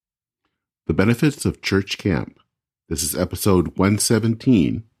The Benefits of Church Camp. This is episode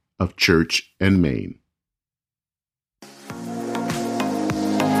 117 of Church and Main.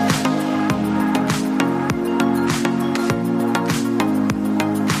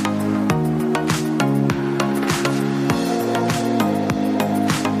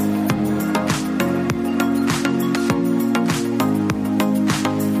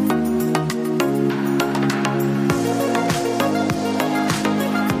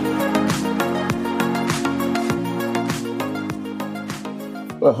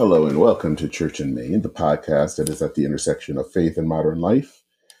 Well, hello and welcome to Church and Main, the podcast that is at the intersection of faith and modern life.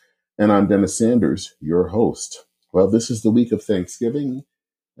 And I'm Dennis Sanders, your host. Well, this is the week of Thanksgiving,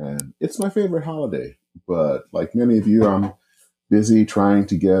 and it's my favorite holiday. But like many of you, I'm busy trying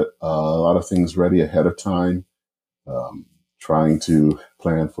to get a lot of things ready ahead of time, trying to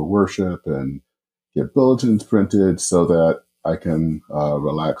plan for worship and get bulletins printed so that I can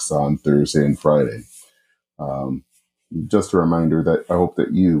relax on Thursday and Friday. Just a reminder that I hope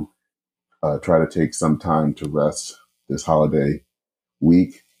that you try to take some time to rest this holiday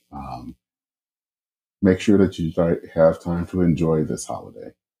week. Make sure that you have time to enjoy this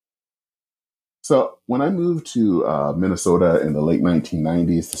holiday. So when I moved to Minnesota in the late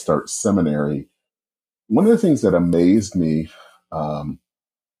 1990s to start seminary, one of the things that amazed me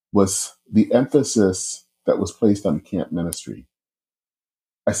was the emphasis that was placed on camp ministry.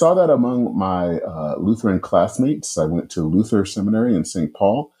 I saw that among my Lutheran classmates. I went to Luther Seminary in St.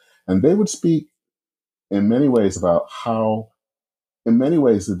 Paul, and they would speak in many ways about how, in many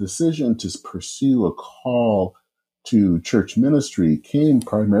ways, the decision to pursue a call to church ministry came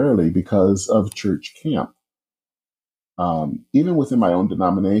primarily because of church camp. Even within my own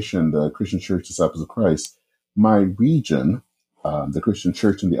denomination, the Christian Church Disciples of Christ, my region, the Christian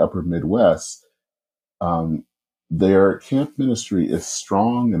Church in the Upper Midwest, their camp ministry is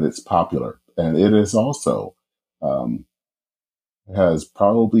strong and it's popular. And it is also has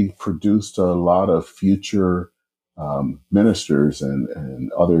probably produced a lot of future ministers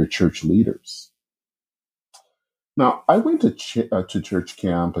and other church leaders. Now, I went to church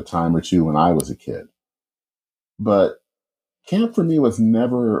camp a time or two when I was a kid, but camp for me was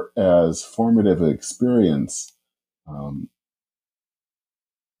never as formative an experience.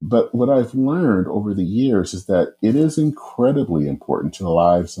 But what I've learned over the years is that it is incredibly important to the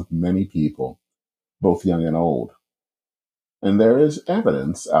lives of many people, both young and old. And there is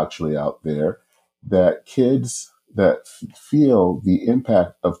evidence actually out there that kids that feel the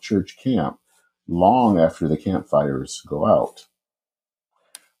impact of church camp long after the campfires go out.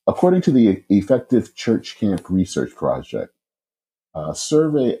 According to the Effective Church Camp Research Project, a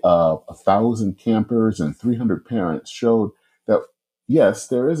survey of 1,000 campers and 300 parents showed that yes,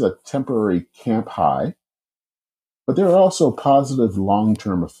 there is a temporary camp high, but there are also positive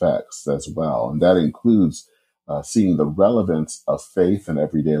long-term effects as well. And that includes seeing the relevance of faith in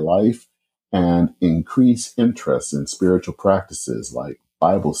everyday life and increased interest in spiritual practices like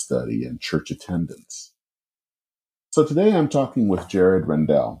Bible study and church attendance. So today I'm talking with Jared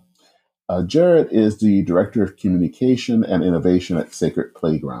Rendell. Jared is the Director of Communication and Innovation at Sacred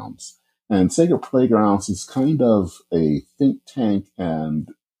Playgrounds. And Sacred Playgrounds is kind of a think tank and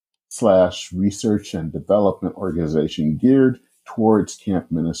 / research and development organization geared towards camp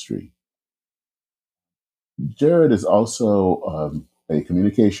ministry. Jared is also a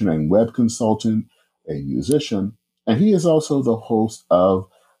communication and web consultant, a musician, and he is also the host of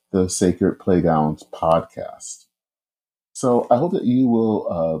the Sacred Playgrounds podcast. So I hope that you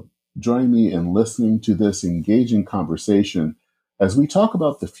will join me in listening to this engaging conversation as we talk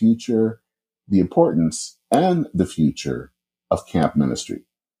about the future, the importance, and the future of camp ministry.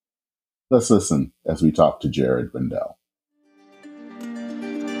 Let's listen as we talk to Jared Rendell.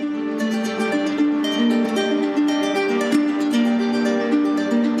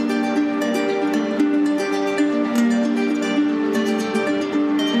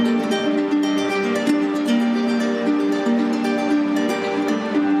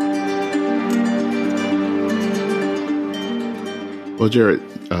 Well, Jared,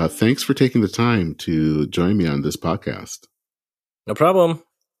 thanks for taking the time to join me on this podcast. No problem.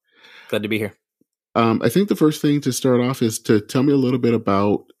 Glad to be here. I think the first thing to start off is to tell me a little bit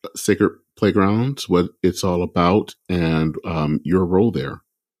about Sacred Playgrounds, what it's all about, and your role there.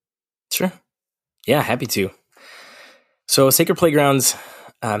 Sure. Yeah, happy to. So Sacred Playgrounds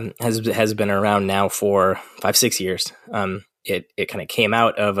has been around now for 5-6 years. It kind of came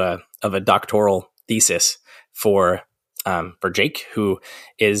out of a doctoral thesis for Jake, who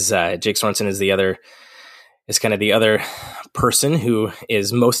is Jake Sorensen is kind of the other person who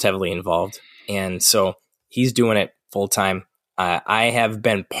is most heavily involved. And so he's doing it full time. I have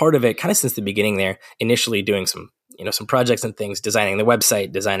been part of it kind of since the beginning there, initially doing some projects and things, designing the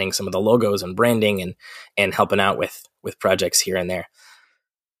website, designing some of the logos and branding, and helping out with projects here and there.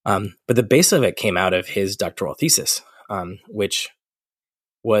 But the base of it came out of his doctoral thesis, which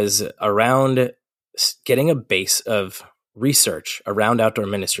was around getting a base of research around outdoor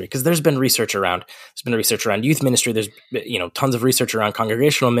ministry, because there's been research around youth ministry. There's tons of research around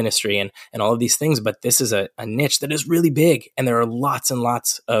congregational ministry and all of these things, but this is a niche that is really big, and there are lots and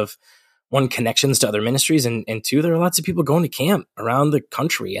lots of connections to other ministries, and two, there are lots of people going to camp around the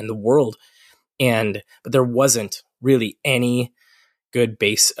country and the world, but there wasn't really any good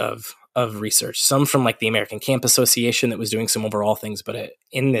base of research. Some from like the American Camp Association that was doing some overall things, but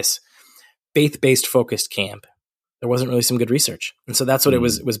in this faith-based focused camp, there wasn't really some good research. And so that's what it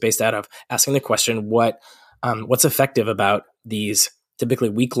was based out of, asking the question, what's effective about these typically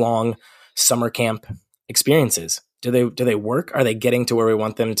week-long summer camp experiences? Do they work? Are they getting to where we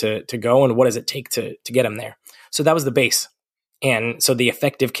want them to go? And what does it take to get them there? So that was the base. And so the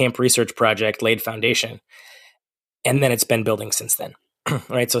Effective Camp Research Project laid foundation. And then it's been building since then.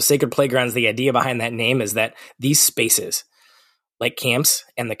 Right? So Sacred Playgrounds, the idea behind that name is that these spaces, like camps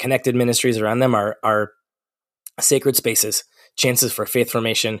and the connected ministries around them, are sacred spaces, chances for faith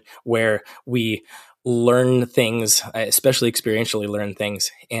formation, where we learn things, especially experientially learn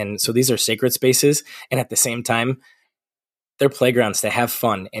things. And so these are sacred spaces. And at the same time, they're playgrounds to have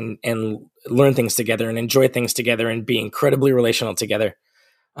fun and learn things together and enjoy things together and be incredibly relational together.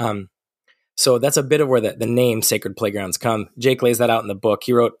 So that's a bit of where the name Sacred Playgrounds come. Jake lays that out in the book.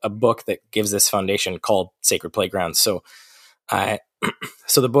 He wrote a book that gives this foundation called Sacred Playgrounds. So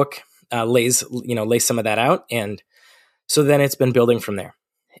the book lays some of that out. And so then it's been building from there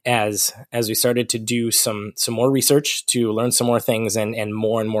as we started to do some more research to learn some more things, and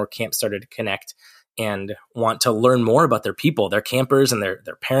more camps started to connect and want to learn more about their people, their campers and their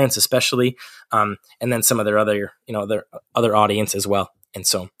parents, especially. And then some of their other audience as well. And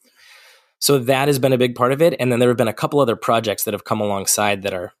so that has been a big part of it. And then there have been a couple other projects that have come alongside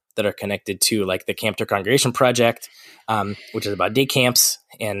that are connected to, like the Camp to Congregation Project, which is about day camps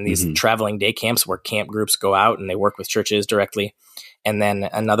and these traveling day camps where camp groups go out and they work with churches directly. And then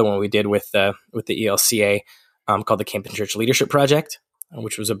another one we did with the ELCA called the Camp and Church Leadership Project,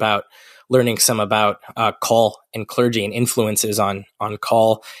 which was about learning some about call and clergy and influences on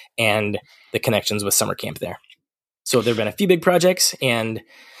call and the connections with summer camp there. So there have been a few big projects, and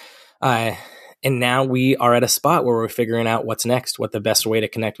now we are at a spot where we're figuring out what's next, what the best way to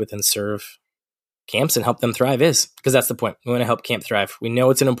connect with and serve camps and help them thrive is, because that's the point. We want to help camp thrive. We know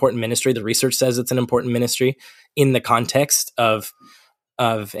it's an important ministry. The research says it's an important ministry in the context of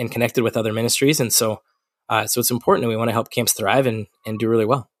and connected with other ministries. And so it's important, and we want to help camps thrive and do really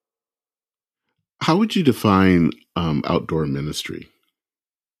well. How would you define outdoor ministry?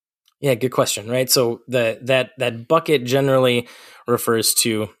 Yeah, good question. Right. So that bucket generally refers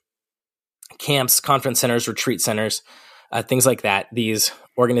to camps, conference centers, retreat centers, things like that. These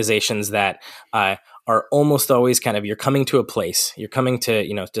organizations that are almost always kind of, you're coming to a place, you're coming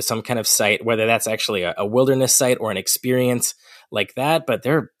to, to some kind of site, whether that's actually a wilderness site or an experience like that, but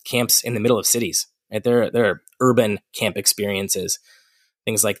they're camps in the middle of cities, right? There are urban camp experiences,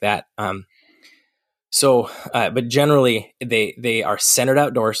 things like that. But generally they are centered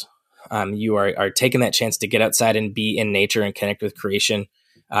outdoors. You are taking that chance to get outside and be in nature and connect with creation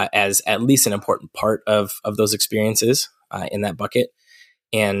as at least an important part of those experiences in that bucket.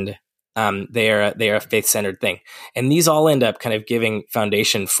 And they are a faith-centered thing. And these all end up kind of giving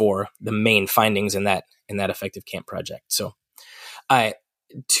foundation for the main findings in that Effective Camp project. So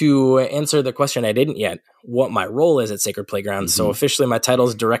to answer the question I didn't yet, what my role is at Sacred Playgrounds. So officially my title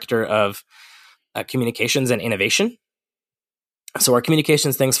is Director of Communications and Innovation. So our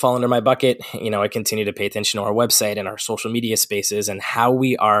communications things fall under my bucket. I continue to pay attention to our website and our social media spaces and how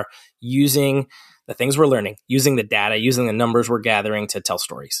we are using the things we're learning, using the data, using the numbers we're gathering to tell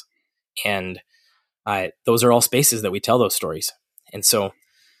stories. And those are all spaces that we tell those stories. And so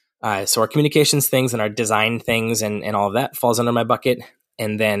our communications things and our design things and all of that falls under my bucket.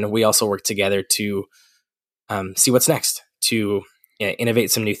 And then we also work together to see what's next, to innovate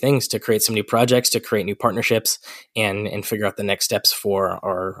some new things, to create some new projects, to create new partnerships, and figure out the next steps for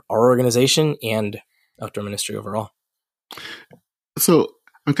our organization and outdoor ministry overall. So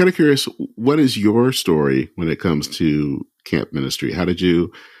I'm kind of curious, what is your story when it comes to camp ministry? How did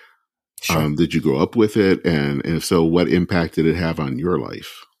you grow up with it? And if so, what impact did it have on your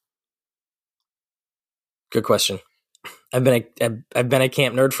life? Good question. I've been a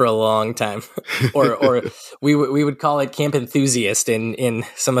camp nerd for a long time, or we would call it camp enthusiast in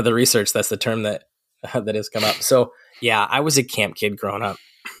some of the research. That's the term that has come up. So Yeah, I was a camp kid growing up.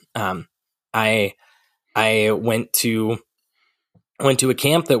 I I went to a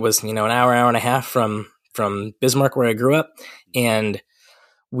camp that was, an hour and a half from Bismarck, where I grew up, and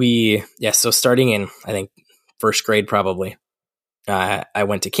so starting in, I think, first grade probably, I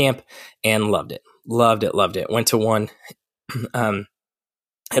went to camp and loved it, loved it. Went to one, um,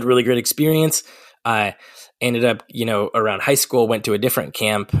 had a really great experience. I ended up, around high school, went to a different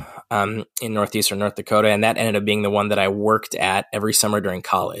camp in northeastern North Dakota, and that ended up being the one that I worked at every summer during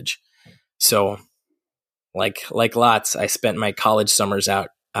college. So, like lots, I spent my college summers out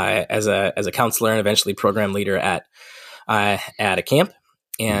as a counselor and eventually program leader at a camp,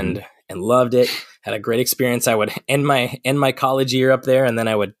 and loved it. Had a great experience. I would end my college year up there, and then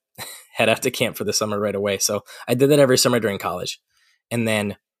I would head out to camp for the summer right away. So I did that every summer during college, and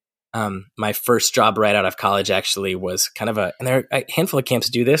then my first job right out of college actually was kind of and there are a handful of camps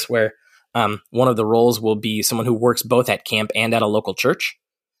do this, where one of the roles will be someone who works both at camp and at a local church.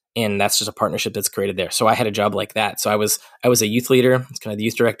 And that's just a partnership that's created there. So I had a job like that. So I was a youth leader. It's kind of the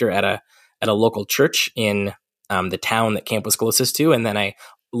youth director at a local church in the town that camp was closest to. And then I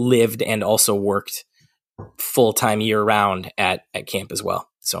lived and also worked full-time year round at camp as well.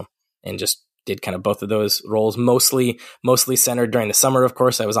 So, and just did kind of both of those roles, mostly centered during the summer. Of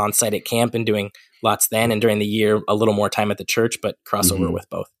course, I was on site at camp and doing lots then, and during the year, a little more time at the church, but crossover with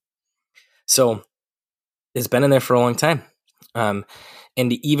both. So it's been in there for a long time.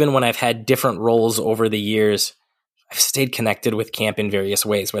 And even when I've had different roles over the years, I've stayed connected with camp in various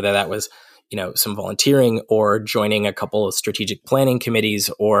ways, whether that was, some volunteering or joining a couple of strategic planning committees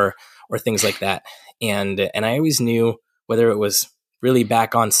or things like that. And I always knew, whether it was really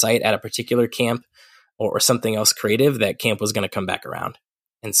back on site at a particular camp or something else creative, that camp was going to come back around.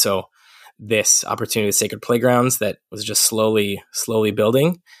 And so this opportunity with Sacred Playgrounds that was just slowly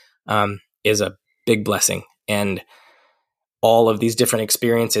building is a big blessing. And all of these different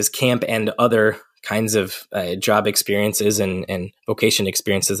experiences, camp and other kinds of job experiences and vocation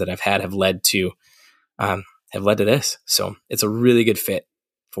experiences that I've had, have led to this. So it's a really good fit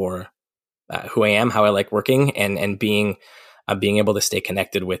for who I am, how I like working, and being able to stay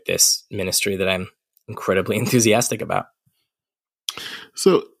connected with this ministry that I'm incredibly enthusiastic about.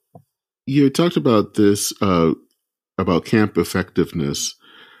 So you talked about this, about camp effectiveness.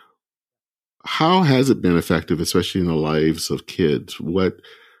 How has it been effective, especially in the lives of kids? What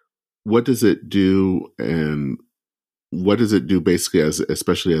does it do, and what does it do basically,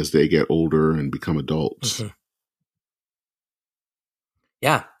 especially as they get older and become adults?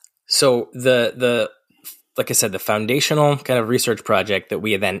 Yeah. So the like I said, the foundational kind of research project that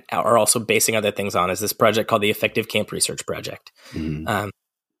we then are also basing other things on is this project called the Effective Camp Research Project. And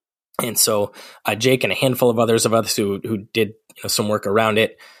so Jake and a handful of others who did some work around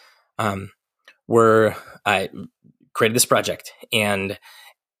it, I created this project, and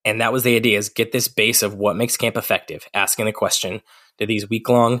that was the idea: is get this base of what makes camp effective, asking the question, do these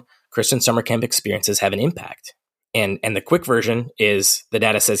week-long Christian summer camp experiences have an impact? And the quick version is the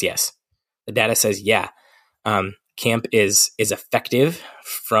data says yes. The data says, yeah, camp is effective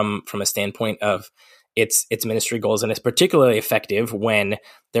from a standpoint of its ministry goals, and it's particularly effective when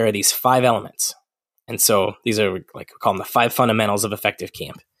there are these 5 elements. And so these are, like, we call them the 5 fundamentals of effective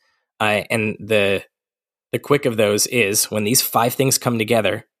camp. And the quick of those is, when these 5 things come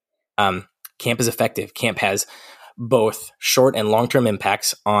together, camp is effective. Camp has both short and long-term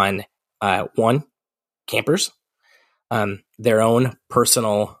impacts on, one, campers, their own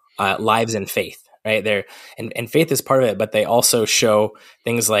personal lives and faith, right? And faith is part of it, but they also show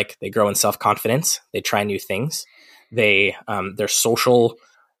things like they grow in self-confidence, they try new things, their social,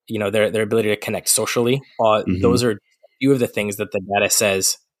 their ability to connect socially. Those are a few of the things that the data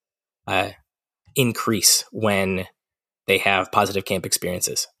says increase when they have positive camp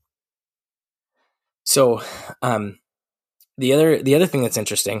experiences. So the other thing that's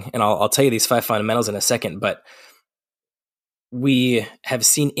interesting, and I'll tell you these 5 fundamentals in a second, but we have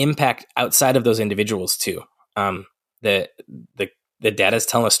seen impact outside of those individuals too. The data is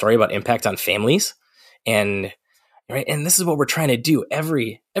telling a story about impact on families, and right, and this is what we're trying to do.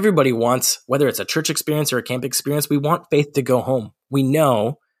 Everybody wants, whether it's a church experience or a camp experience, we want faith to go home. We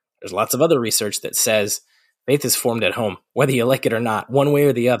know there's lots of other research that says faith is formed at home, whether you like it or not, one way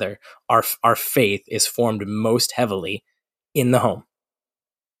or the other. Our faith is formed most heavily in the home,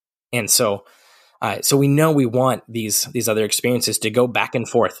 and so we know we want these other experiences to go back and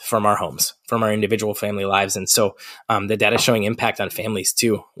forth from our homes, from our individual family lives. And so the data is showing impact on families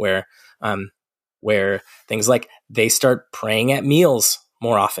too, where things like they start praying at meals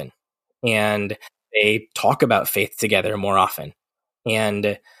more often, and they talk about faith together more often.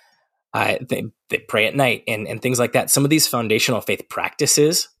 And They pray at night and things like that. Some of these foundational faith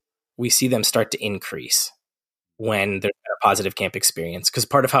practices, we see them start to increase when there's a positive camp experience. Because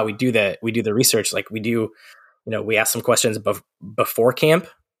part of how we do the research, like we ask some questions before camp.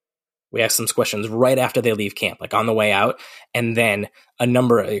 We ask them questions right after they leave camp, like on the way out. And then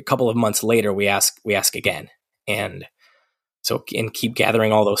a couple of months later, we ask again. And keep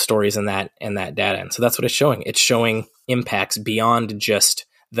gathering all those stories and that data. And so that's what it's showing. It's showing impacts beyond just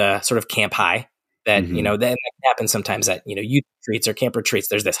the sort of camp high that, that happens sometimes at, youth retreats or camp retreats.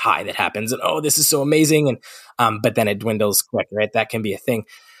 There's this high that happens and, oh, this is so amazing. And, but then it dwindles quick, right? That can be a thing.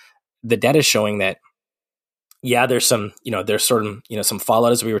 The data is showing that, yeah, there's some, there's sort of, some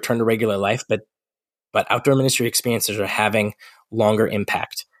fallout as we return to regular life, but outdoor ministry experiences are having longer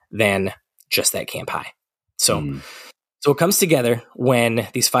impact than just that camp high. So it comes together when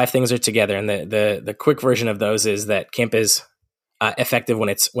these 5 things are together. And the quick version of those is that camp is effective when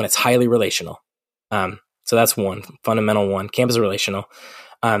it's highly relational. So that's one fundamental one. Camp is relational.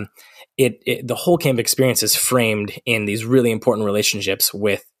 The whole camp experience is framed in these really important relationships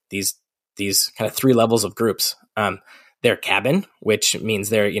with these kind of 3 levels of groups. Their cabin, which means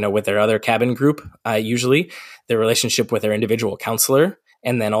they're, with their other cabin group, usually their relationship with their individual counselor,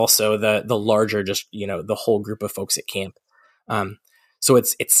 and then also the larger, just, the whole group of folks at camp. So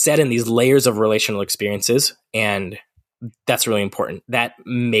it's set in these layers of relational experiences, and that's really important. That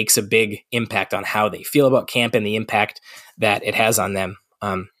makes a big impact on how they feel about camp and the impact that it has on them.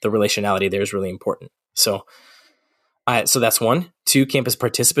 The relationality there is really important. So that's 1. 2, camp is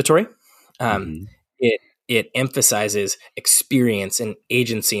participatory. It emphasizes experience and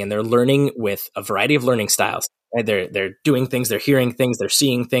agency, and they're learning with a variety of learning styles. Right? They're doing things, they're hearing things, they're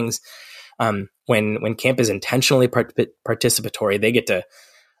seeing things. When camp is intentionally participatory, they get to,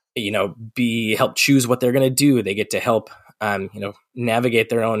 help choose what they're going to do. They get to help, navigate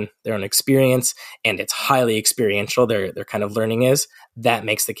their own experience, and it's highly experiential. Their kind of learning is that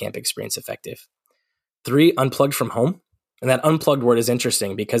makes the camp experience effective. 3, unplugged from home. And that unplugged word is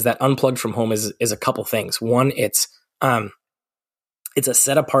interesting because that unplugged from home is a couple things. 1, it's a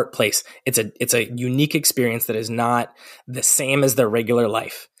set apart place. It's a unique experience that is not the same as their regular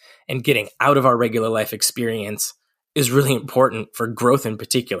life. And getting out of our regular life experience is really important for growth in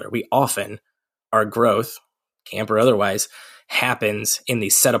particular. We often, our growth, camp or otherwise, happens in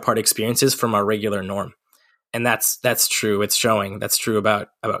these set apart experiences from our regular norm. And that's true. It's showing that's true about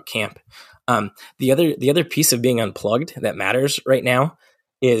camp. The other piece of being unplugged that matters right now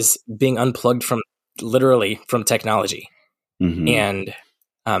is being unplugged from technology. And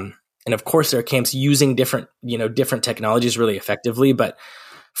of course there are camps using different technologies really effectively, but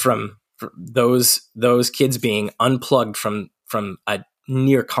from those kids being unplugged from a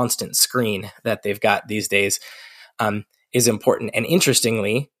near constant screen that they've got these days is important. And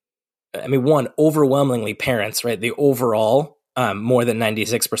interestingly, I mean, 1, overwhelmingly parents, right? The overall more than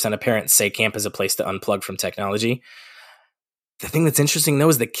 96% of parents say camp is a place to unplug from technology. The thing that's interesting though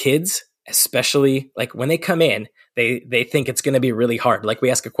is the kids, especially like when they come in, they think it's going to be really hard. Like we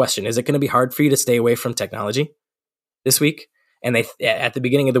ask a question, is it going to be hard for you to stay away from technology this week? And at the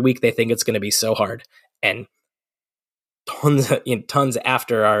beginning of the week, they think it's going to be so hard. And tons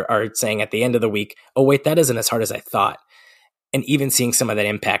after are saying at the end of the week, oh wait, that isn't as hard as I thought. And even seeing some of that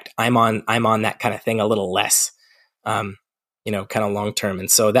impact, I'm on that kind of thing a little less. Kind of long term.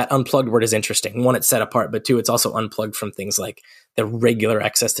 And so that unplugged word is interesting. 1, it's set apart, but 2, it's also unplugged from things like the regular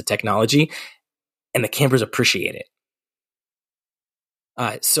access to technology, and the campers appreciate it.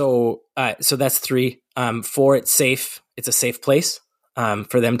 So that's 3. 4, it's safe. It's a safe place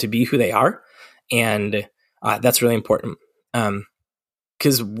for them to be who they are. And that's really important.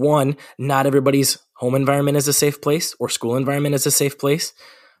 Because 1, not everybody's home environment is a safe place or school environment is a safe place.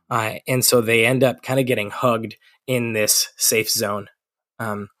 And so they end up kind of getting hugged in this safe zone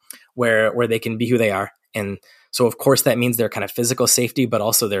where they can be who they are. And so, of course, that means their kind of physical safety, but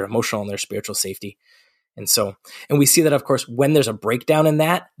also their emotional and their spiritual safety. And we see that, of course, when there's a breakdown in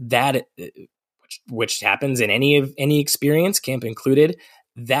that which happens in any experience, camp included,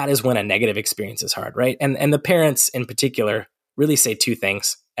 that is when a negative experience is hard, right? And the parents in particular really say 2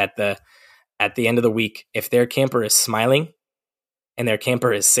 things at the end of the week. If their camper is smiling and their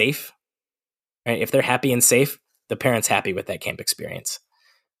camper is safe, right? If they're happy and safe, the parent's happy with that camp experience.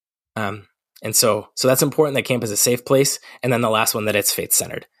 And so that's important that camp is a safe place. And then the last one, that it's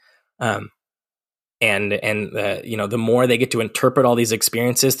faith-centered. The more they get to interpret all these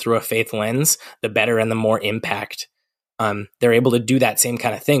experiences through a faith lens, the better and the more impact. They're able to do that same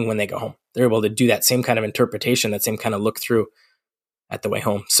kind of thing when they go home. They're able to do that same kind of interpretation, that same kind of look through at the way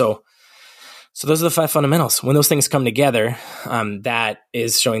home. So So those are the five fundamentals. When those things come together, that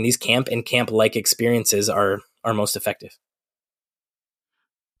is showing these camp and camp-like experiences are most effective.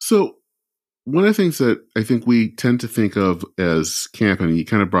 So one of the things that I think we tend to think of as camp, and you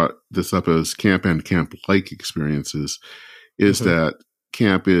kind of brought this up as camp and camp-like experiences, is that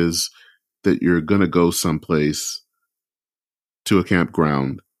camp is that you're going to go someplace to a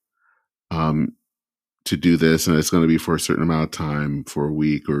campground to do this, and it's going to be for a certain amount of time, for a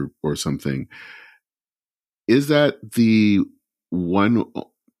week or something. Is that the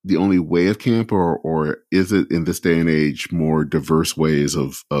only way of camp, or is it in this day and age more diverse ways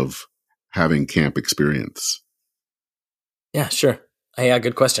of having camp experience? Yeah, sure. Yeah,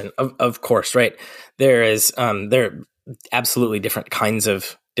 good question. Of course, right. There are absolutely different kinds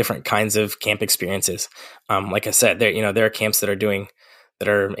of camp experiences. Like I said, there are camps that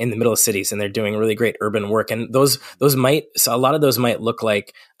are in the middle of cities, and they're doing really great urban work. And a lot of those might look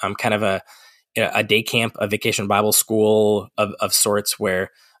like kind of a day camp, a vacation Bible school of sorts, where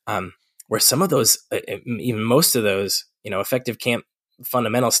some of those, even most of those, effective camp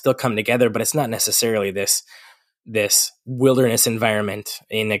fundamentals still come together, but it's not necessarily this wilderness environment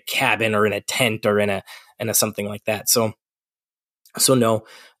in a cabin or in a tent or in a something like that. So no,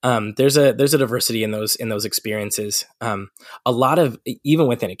 there's a diversity in those experiences. A lot of, even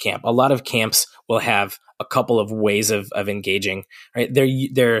within a camp, a lot of camps will have a couple of ways of engaging, right?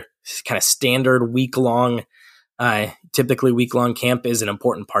 They're kind of standard typically week-long camp is an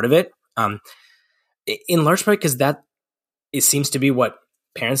important part of it. In large part because it seems to be what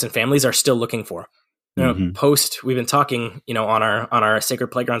parents and families are still looking for. We've been talking, on our Sacred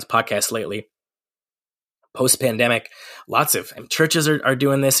Playgrounds podcast lately, post-pandemic, lots of churches are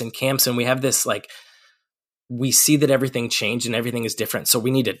doing this in camps, and we have this, we see that everything changed and everything is different. So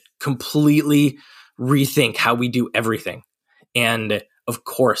we need to completely rethink how we do everything. And of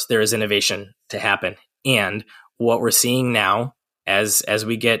course, there is innovation to happen. And what we're seeing now, as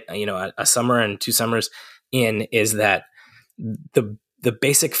we get, a summer and 2 summers in, is that the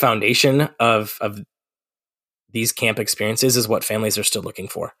basic foundation of these camp experiences is what families are still looking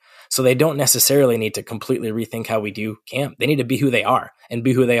for. So they don't necessarily need to completely rethink how we do camp. They need to be who they are, and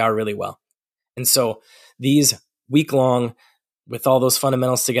be who they are really well. And so these week-long, with all those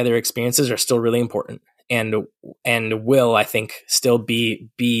fundamentals together, experiences are still really important, and will, I think, still be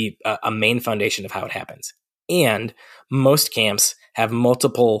a main foundation of how it happens. And most camps have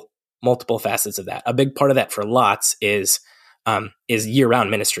multiple facets of that. A big part of that for lots is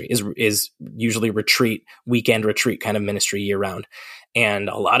year-round ministry, is usually weekend retreat kind of ministry year-round. And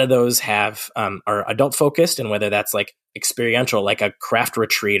a lot of those are adult focused, and whether that's like experiential, like a craft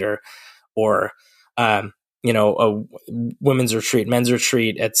retreat or a women's retreat, men's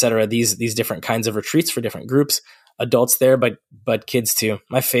retreat, etc. These different kinds of retreats for different groups, adults there, but kids too.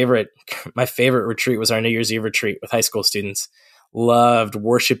 My favorite retreat was our New Year's Eve retreat with high school students. Loved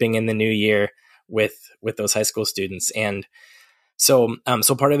worshiping in the new year with those high school students. And so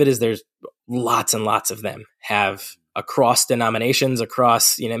part of it is there's lots and lots of them have, across denominations,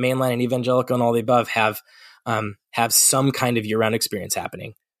 across mainline and evangelical and all the above, have some kind of year-round experience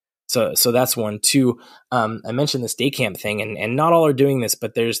happening. So that's one. Two, I mentioned this day camp thing, and not all are doing this,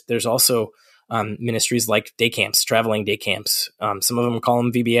 but there's also ministries like day camps, traveling day camps. Some of them call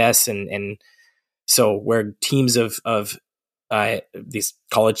them VBS, and so where teams of these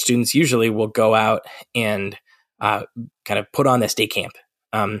college students usually will go out and kind of put on this day camp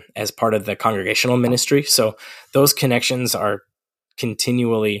as part of the congregational ministry. So those connections are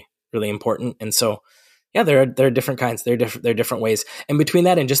continually really important. And so, yeah, there are different kinds. There are different ways. And between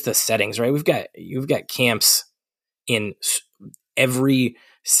that and just the settings, right? You've got camps in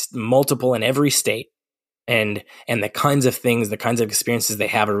multiple in every state. And the kinds of things, the kinds of experiences they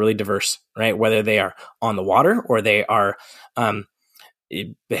have are really diverse, right? Whether they are on the water, or they are,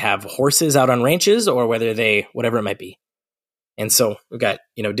 they have horses out on ranches, or whatever it might be. And so we've got,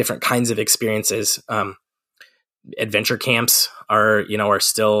 different kinds of experiences. Adventure camps are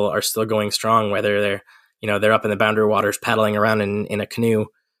still going strong, whether they're up in the Boundary Waters paddling around in a canoe,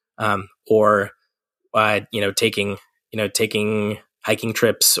 or taking hiking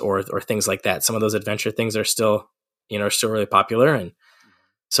trips or things like that. Some of those adventure things are still really popular. And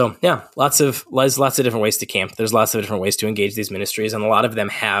so, yeah, lots of different ways to camp. There's lots of different ways to engage these ministries, and a lot of them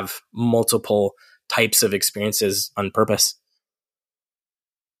have multiple types of experiences on purpose.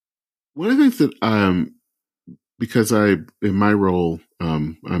 One of the things that, because in my role,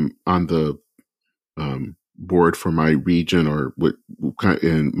 I'm on the board for my region, or what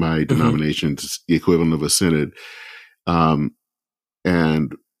in my denomination is the equivalent of a synod,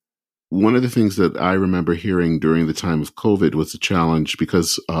 and one of the things that I remember hearing during the time of COVID was a challenge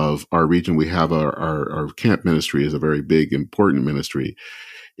because of our region. We have our camp ministry is a very big, important ministry,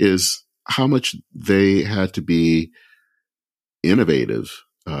 is how much they had to be innovative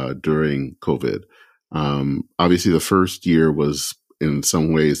during COVID. Obviously, the first year was in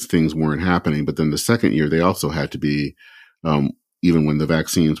some ways things weren't happening, but then the second year they also had to be, even when the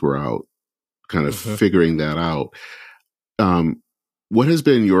vaccines were out, kind of figuring that out. What has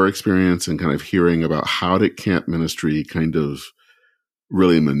been your experience in kind of hearing about how did camp ministry kind of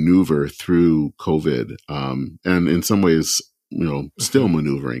really maneuver through COVID, and in some ways, still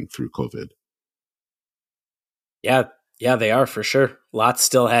maneuvering through COVID? Yeah, yeah, they are for sure. Lots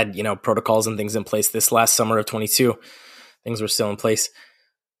still had, protocols and things in place. This last summer of 22, things were still in place.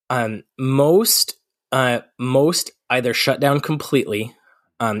 Most either shut down completely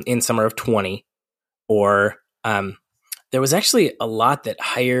in summer of 20, or there was actually a lot that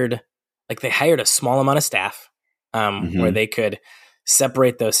they hired a small amount of staff where they could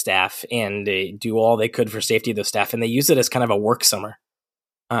separate those staff and do all they could for safety of those staff. And they used it as kind of a work summer.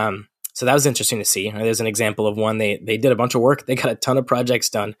 So that was interesting to see. There's an example of one. They did a bunch of work. They got a ton of projects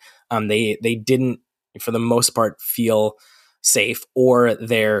done. They didn't, for the most part, feel safe, or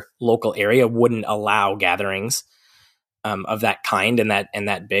their local area wouldn't allow gatherings of that kind and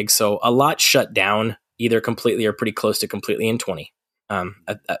that big. So a lot shut down, either completely or pretty close to completely in 20.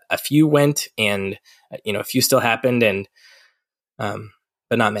 A few went, and a few still happened, and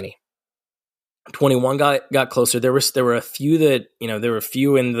but not many. 21 got closer. There were a few that, there were a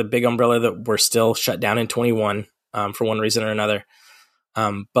few in the big umbrella that were still shut down in 21 for one reason or another.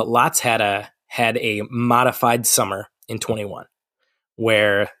 But lots had a modified summer in 21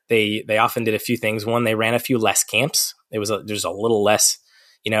 where they often did a few things. One, they ran a few less camps. There's a little less,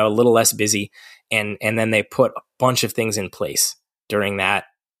 a little less busy. And then they put a bunch of things in place during that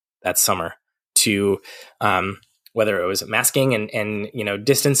summer to, whether it was masking and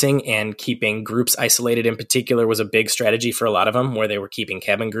distancing and keeping groups isolated in particular was a big strategy for a lot of them, where they were keeping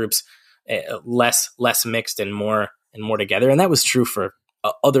cabin groups less mixed and more together. And that was true for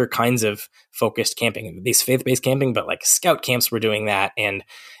other kinds of focused camping, these faith-based camping, but like scout camps were doing that, and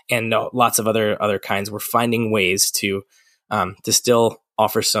lots of other kinds were finding ways to still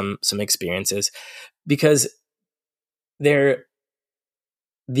offer some experiences, because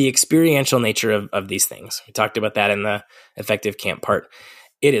the experiential nature of these things. We talked about that in the effective camp part.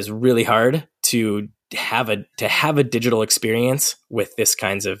 It is really hard to have a digital experience with this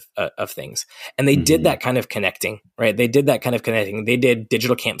kinds of things. And they did that kind of connecting, right? They did that kind of connecting. They did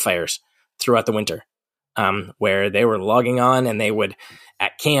digital campfires throughout the winter, where they were logging on, and they would,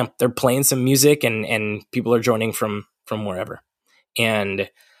 at camp, they're playing some music, and people are joining from wherever. And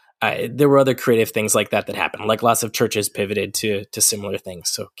there were other creative things like that happened. Like lots of churches pivoted to similar things.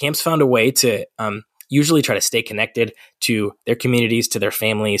 So camps found a way to usually try to stay connected to their communities, to their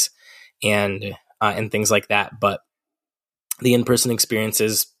families, and things like that. But the in-person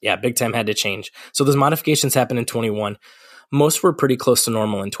experiences, big time had to change. So those modifications happened in 21. Most were pretty close to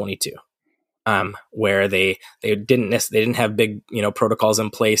normal in 22, where they didn't have big protocols in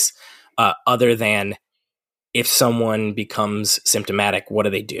place, other than, if someone becomes symptomatic, what do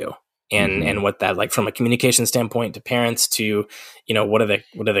they do? And what that, like, from a communication standpoint to parents to, what do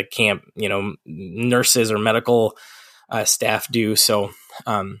the camp, nurses or medical staff do? So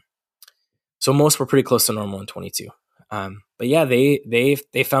most were pretty close to normal in 22. But yeah,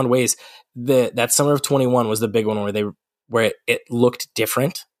 they found ways. That summer of 21 was the big one where it looked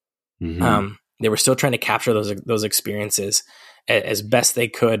different. They were still trying to capture those experiences as best they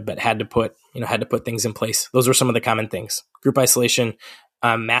could, but had to put things in place. Those were some of the common things: group isolation,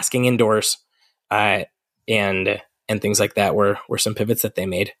 masking indoors, and things like that were some pivots that they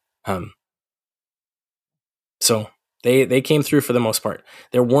made. So they came through for the most part.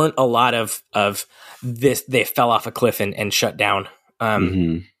 There weren't a lot of this. They fell off a cliff and shut down.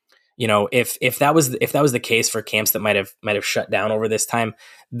 If that was the case for camps that might have shut down over this time,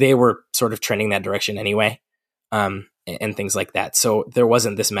 they were sort of trending that direction anyway. And things like that. So there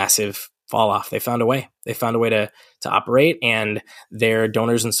wasn't this massive fall off. They found a way. They found a way to operate, and their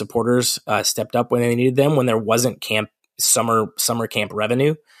donors and supporters stepped up when they needed them. When there wasn't summer camp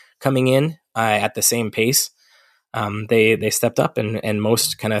revenue coming in at the same pace, they stepped up, and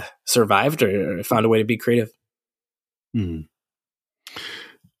most kind of survived or found a way to be creative. The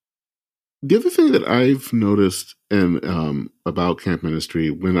other thing that I've noticed about camp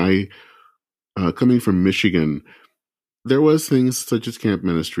ministry, when I coming from Michigan, there was things such as camp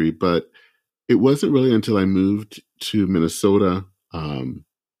ministry, but it wasn't really until I moved to Minnesota, and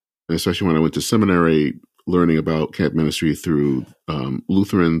especially when I went to seminary learning about camp ministry through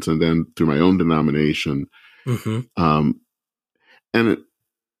Lutherans and then through my own denomination. Mm-hmm. And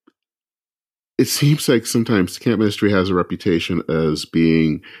it seems like sometimes camp ministry has a reputation as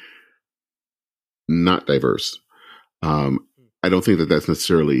being not diverse. I don't think that that's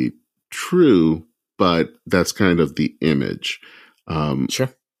necessarily true, but that's kind of the image. Sure.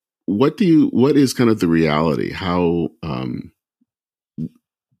 What is kind of the reality? How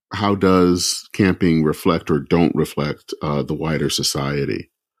does camping reflect or don't reflect the wider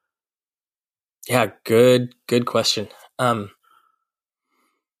society? Yeah, good question.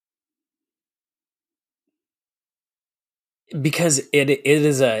 Because it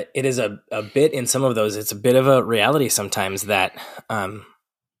is a bit in some of those, it's a bit of a reality sometimes that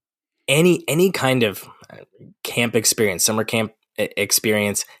any kind of camp experience, summer camp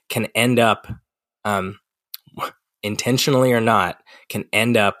experience, can end up intentionally or not, can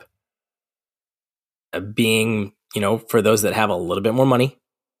end up being, for those that have a little bit more money,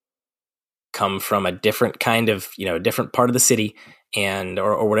 come from a different kind of, different part of the city, and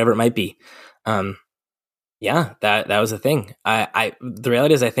or whatever it might be. Yeah, that was the thing. The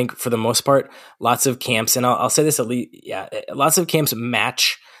reality is, I think for the most part, lots of camps, and I'll say this at least, lots of camps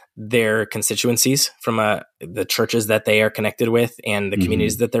match their constituencies from the churches that they are connected with and the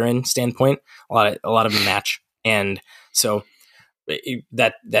communities that they're in standpoint. A lot of them match, and so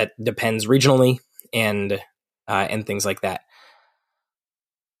that depends regionally and things like that.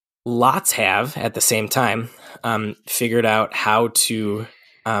 Lots have at the same time figured out how to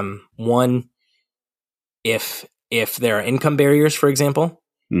one. If there are income barriers, for example,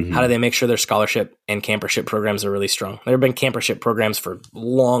 how do they make sure their scholarship and campership programs are really strong? There have been campership programs for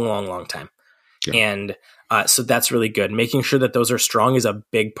long time. Yeah. And so that's really good. Making sure that those are strong is a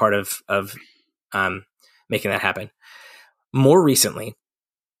big part of making that happen. More recently,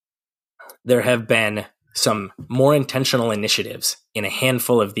 there have been some more intentional initiatives in a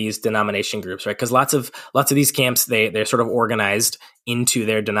handful of these denomination groups, right? Because lots of these camps, they're sort of organized into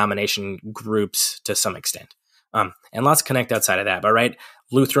their denomination groups to some extent, and lots connect outside of that. But right,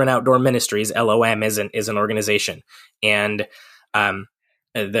 Lutheran Outdoor Ministries (LOM) is an organization, and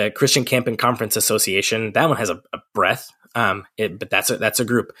the Christian Camp and Conference Association, that one has a breadth. But that's a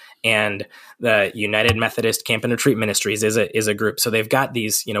group, and the United Methodist Camp and Retreat Ministries is a group. So they've got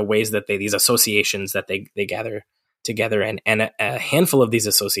these ways that these associations that they gather together, and a handful of these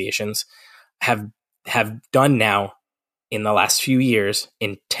associations have done now in the last few years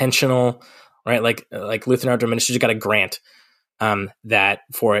intentional, right? Like Lutheran Outdoor Ministries got a grant that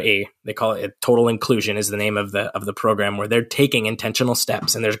for they call it total inclusion is the name of the program, where they're taking intentional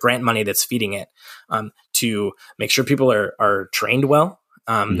steps, and there's grant money that's feeding it to make sure people are trained well,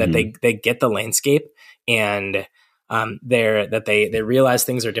 that they get the landscape, and they realize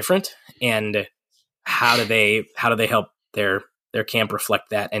things are different, and how do they help their camp reflect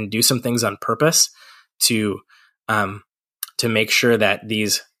that, and do some things on purpose to make sure that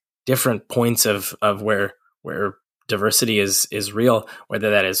these different points of where diversity is real,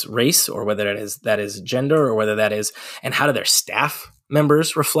 whether that is race or whether that is gender, or whether that is, and how do their staff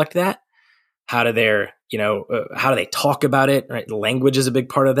members reflect that? How do how do they talk about it? Right, language is a big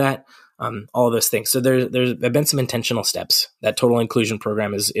part of that. All of those things. So there's been some intentional steps. That total inclusion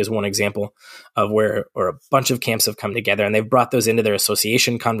program is one example of where a bunch of camps have come together, and they've brought those into their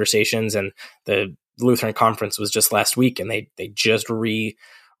association conversations. And the Lutheran Conference was just last week, and they just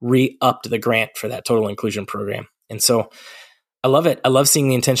re-upped the grant for that total inclusion program. And so I love it. I love seeing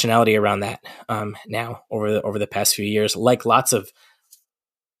the intentionality around that now over the past few years. Like lots of,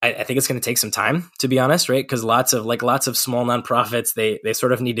 I think it's going to take some time, to be honest, right? Because lots of small nonprofits, they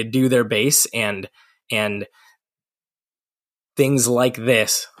sort of need to do their base, and things like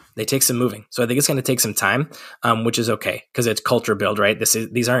this, they take some moving. So I think it's going to take some time, which is okay, because it's culture build, right?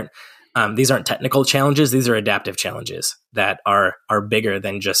 These aren't technical challenges; these are adaptive challenges that are bigger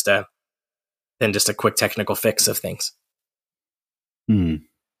than just a quick technical fix of things.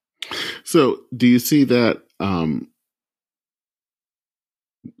 So do you see that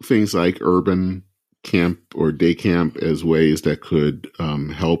things like urban camp or day camp as ways that could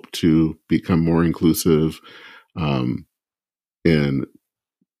help to become more inclusive in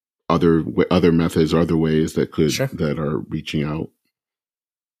other methods, other ways that could that are reaching out?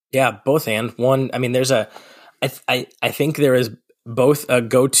 Yeah, both and one. I mean, there's I think there is both a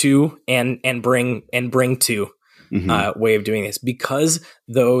go-to and bring to way of doing this, because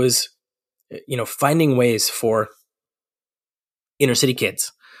those, finding ways for inner city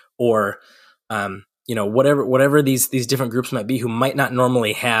kids, or whatever these different groups might be, who might not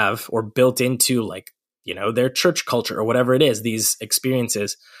normally have or built into their church culture or whatever it is, these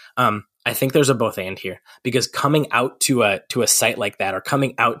experiences, I think there's a both and here, because coming out to a site like that, or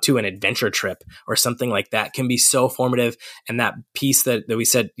coming out to an adventure trip or something like that, can be so formative. And that piece that we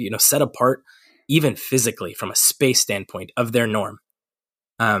said, set apart, even physically from a space standpoint of their norm,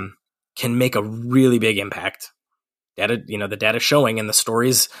 can make a really big impact. The data showing, and the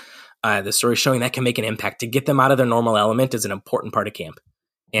stories showing that can make an impact. To get them out of their normal element is an important part of camp.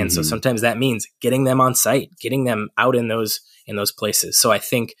 And so sometimes that means getting them on site, getting them out in those places. So I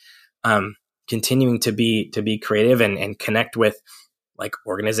think continuing to be creative and connect with like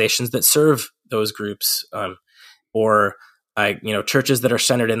organizations that serve those groups, or churches that are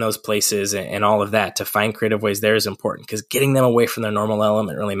centered in those places, and all of that, to find creative ways there is important, because getting them away from their normal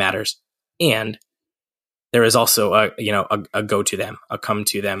element really matters. And there is also a go to them, a come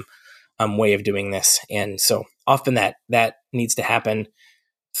to them way of doing this. And so often that needs to happen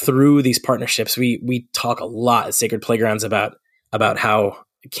through these partnerships. We talk a lot at Sacred Playgrounds about how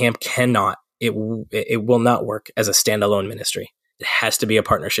camp it will not work as a standalone ministry. It has to be a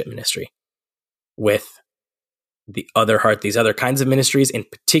partnership ministry with these other kinds of ministries, in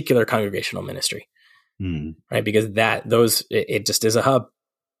particular congregational ministry, right? Because it just is a hub.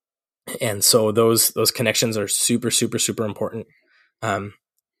 And so those connections are super, super, super important. And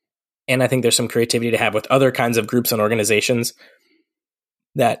I think there's some creativity to have with other kinds of groups and organizations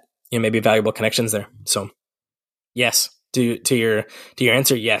that may be valuable connections there. So yes, to your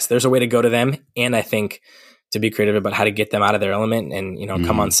answer, yes, there's a way to go to them. And I think to be creative about how to get them out of their element and,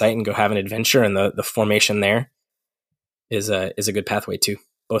 come on site and go have an adventure, and the formation there is a good pathway too,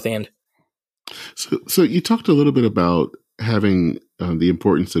 both and. So you talked a little bit about having the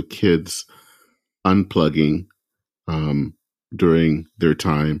importance of kids unplugging during their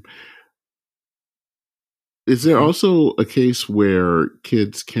time. Is there also a case where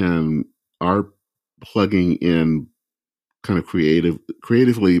kids are plugging in kind of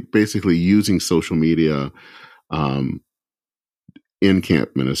creatively, basically using social media in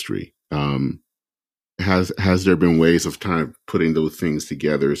camp ministry? Has there been ways of kind of putting those things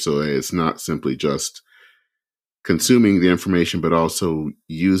together so that it's not simply just consuming the information, but also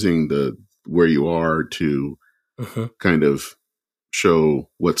using where you are to kind of show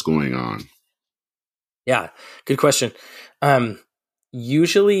what's going on? Yeah, good question.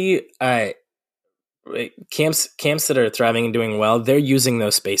 Usually, camps that are thriving and doing well, they're using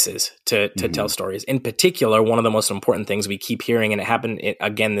those spaces to tell stories. In particular, one of the most important things we keep hearing, and it happened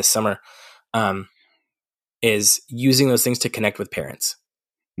again this summer, is using those things to connect with parents,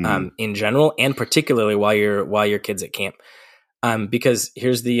 in general, and particularly while your kid's at camp. Because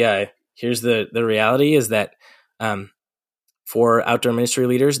here's the reality is that for outdoor ministry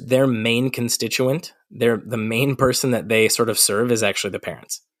leaders, their main constituent, the main person that they sort of serve, is actually the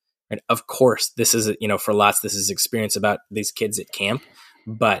parents. Right? Of course, this is for lots, this is experience about these kids at camp,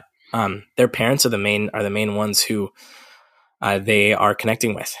 but their parents are the main ones who they are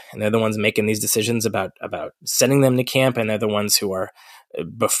connecting with, and they're the ones making these decisions about sending them to camp, and they're the ones who are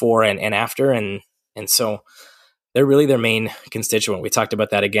before and after, and so they're really their main constituent. We talked about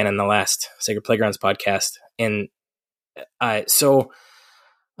that again in the last Sacred Playgrounds podcast, and so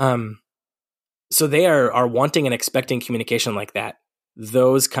they are wanting and expecting communication like that.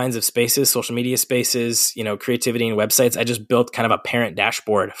 Those kinds of spaces, social media spaces, creativity and websites. I just built kind of a parent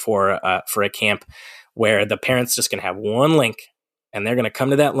dashboard for a camp where the parents just going to have one link, and they're going to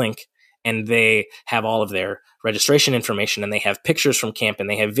come to that link, and they have all of their registration information, and they have pictures from camp, and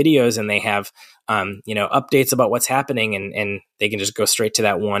they have videos, and they have updates about what's happening, and they can just go straight to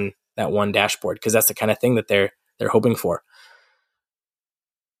that one dashboard, because that's the kind of thing that they're hoping for.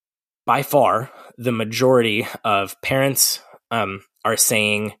 By far, the majority of parents are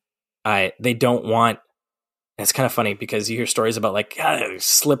saying they don't want. It's kind of funny because you hear stories about like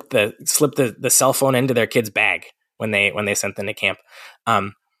slip the cell phone into their kid's bag when they sent them to camp.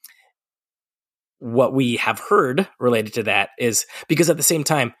 What we have heard related to that is because at the same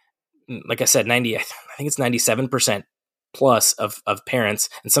time, like I said, I think it's 97% plus of parents,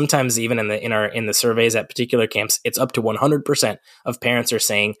 and sometimes even in the surveys at particular camps, it's up to 100% of parents are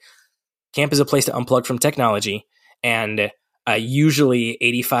saying camp is a place to unplug from technology, and usually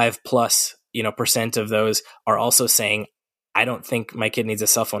 85 plus percent of those are also saying, I don't think my kid needs a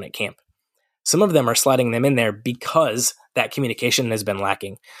cell phone at camp. Some of them are sliding them in there because that communication has been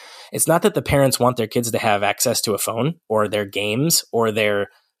lacking. It's not that the parents want their kids to have access to a phone or their games or their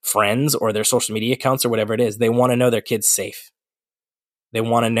friends or their social media accounts or whatever it is. They want to know their kid's safe. They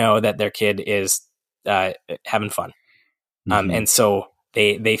want to know that their kid is having fun. And so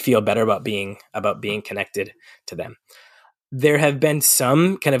they feel better about being connected to them. there have been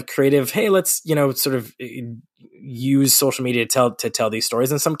some kind of creative, hey, let's, sort of use social media to tell these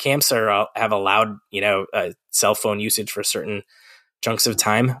stories. And some camps have allowed, cell phone usage for certain chunks of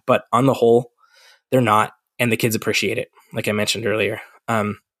time, but on the whole, they're not. And the kids appreciate it. Like I mentioned earlier.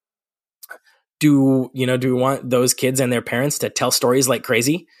 Do we want those kids and their parents to tell stories like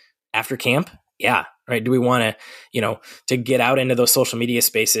crazy after camp? Yeah. Right. Do we want to, to get out into those social media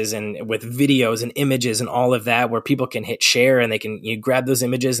spaces and with videos and images and all of that, where people can hit share and they can grab those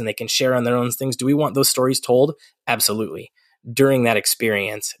images and they can share on their own things? Do we want those stories told? Absolutely. During that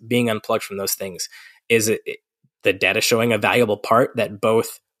experience, being unplugged from those things, is the data showing a valuable part that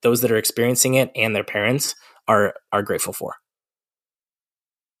both those that are experiencing it and their parents are grateful for.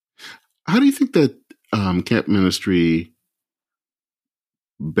 How do you think that camp ministry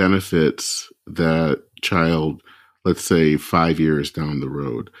benefits that child, let's say 5 years down the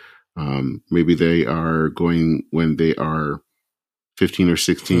road? Maybe they are going when they are 15 or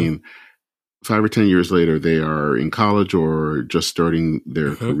 16, 5 or 10 years later, they are in college or just starting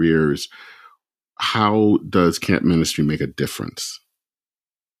their careers. How does camp ministry make a difference?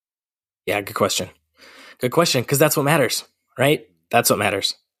 Yeah, good question. Good question, because that's what matters, right? That's what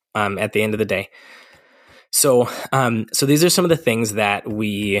matters at the end of the day. So these are some of the things that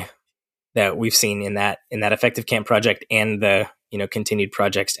we've seen in that effective camp project and the continued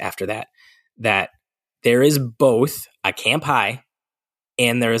projects after that there is both a camp high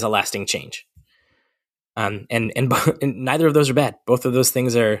and there is a lasting change. And neither of those are bad. Both of those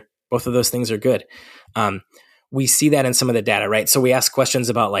things are good. We see that in some of the data, right? So we ask questions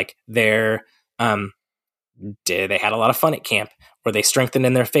about like they had a lot of fun at camp? Were they strengthened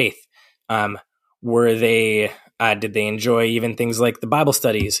in their faith? Were they did they enjoy even things like the Bible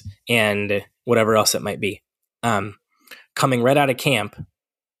studies and whatever else it might be? Coming right out of camp,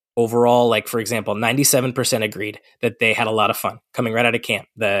 overall, like for example, 97% agreed that they had a lot of fun coming right out of camp.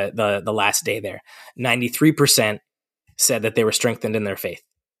 The last day there, 93% said that they were strengthened in their faith.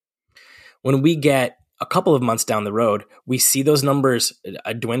 When we get a couple of months down the road, we see those numbers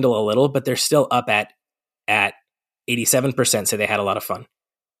dwindle a little, but they're still up at 87% say they had a lot of fun.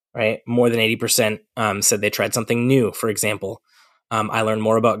 Right? More than 80% said they tried something new, for example. I learned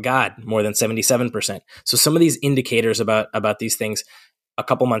more about God, more than 77%. So some of these indicators about these things a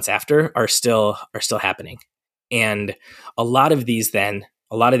couple months after are still happening. And a lot of these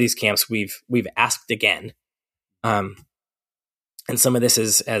camps we've asked again. And some of this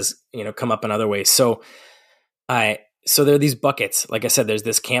has come up in other ways. So there are these buckets. Like I said, there's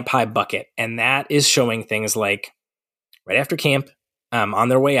this camp high bucket, and that is showing things like right after camp, on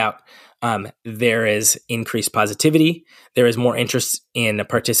their way out, there is increased positivity. There is more interest in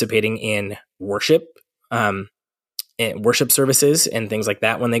participating in worship, worship services and things like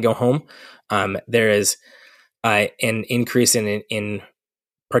that when they go home. There is an increase in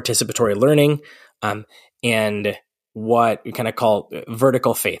participatory learning and what we kind of call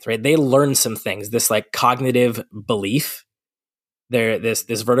vertical faith, right? They learn some things, this like cognitive belief.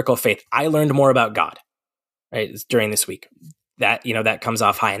 This vertical faith. I learned more about God, right, during this week. That comes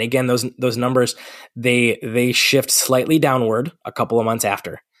off high. And again, those numbers, they shift slightly downward a couple of months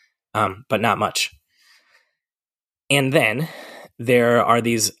after, but not much. And then there are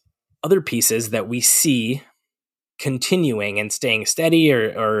these other pieces that we see continuing and staying steady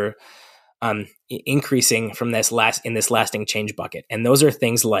or increasing from this lasting change bucket. And those are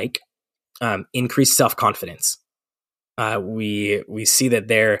things like increased self-confidence. We see that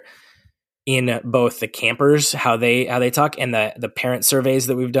they're in both the campers, how they talk, and the parent surveys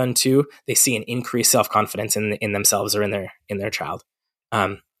that we've done too. They see an increased self-confidence in themselves or in their child.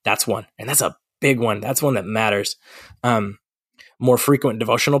 That's one, and that's a big one. That's one that matters. More frequent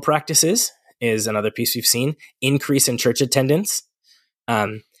devotional practices is another piece we've seen. Increase in church attendance.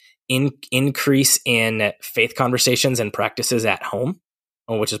 Increase in faith conversations and practices at home,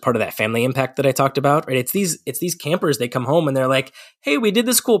 which is part of that family impact that I talked about, right? It's these campers, they come home and they're like, hey, we did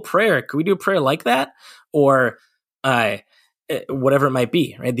this cool prayer. Could we do a prayer like that? Or whatever it might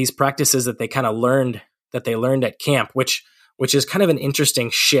be, right? These practices that they kind of learned at camp, which is kind of an interesting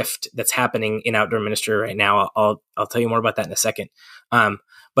shift that's happening in outdoor ministry right now. I'll tell you more about that in a second.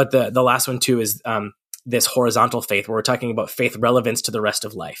 But the last one too is this horizontal faith, where we're talking about faith relevance to the rest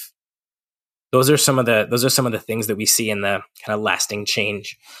of life. Those are some of the things that we see in the kind of lasting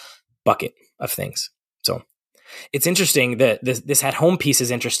change bucket of things. So it's interesting that this at home piece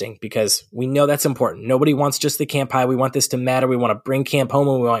is interesting because we know that's important. Nobody wants just the camp high. We want this to matter. We want to bring camp home,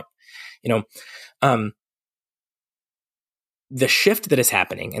 and we want, the shift that is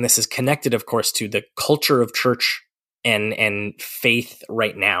happening, and this is connected, of course, to the culture of church and faith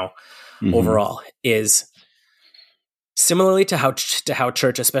right now, overall, is similarly to how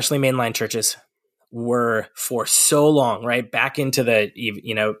church, especially mainline churches, were for so long, right? Back into the,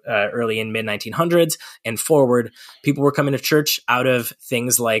 early and mid 1900s and forward, people were coming to church out of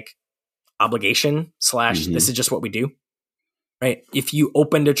things like obligation / this is just what we do, right? If you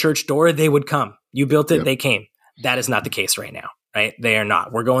opened a church door, they would come. You built it, Yep. they came. That is not the case right now, right? They are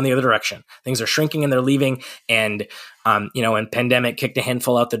not. We're going the other direction. Things are shrinking and they're leaving. And, and pandemic kicked a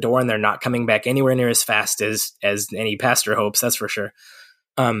handful out the door and they're not coming back anywhere near as fast as any pastor hopes. That's for sure.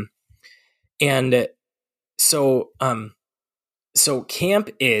 And so camp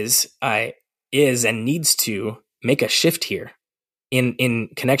is and needs to make a shift here in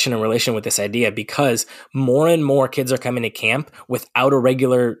connection and relation with this idea, because more and more kids are coming to camp without a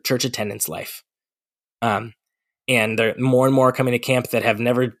regular church attendance life. And there more and more coming to camp that have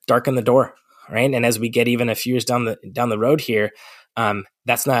never darkened the door, right? And as we get even a few years down the road here,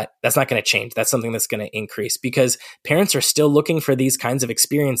 that's not going to change. That's something that's going to increase, because parents are still looking for these kinds of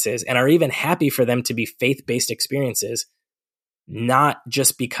experiences and are even happy for them to be faith-based experiences, not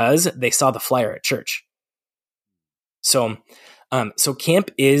just because they saw the flyer at church. So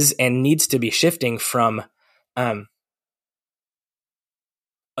camp is and needs to be shifting from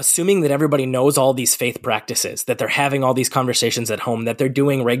assuming that everybody knows all these faith practices, that they're having all these conversations at home, that they're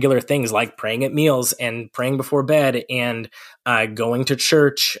doing regular things like praying at meals and praying before bed and going to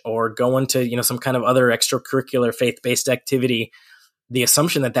church or going to, some kind of other extracurricular faith-based activity. The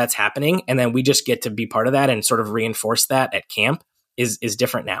assumption that that's happening, and then we just get to be part of that and sort of reinforce that at camp is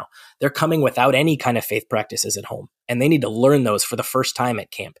different now. They're coming without any kind of faith practices at home, and they need to learn those for the first time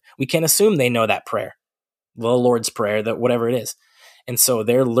at camp. We can't assume they know that prayer, the Lord's Prayer, that whatever it is. And so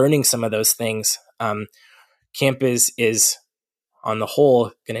they're learning some of those things. Camp is on the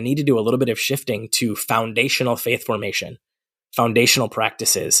whole going to need to do a little bit of shifting to foundational faith formation, foundational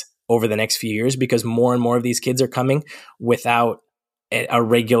practices over the next few years, because more and more of these kids are coming without a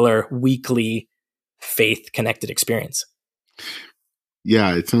regular weekly faith connected experience.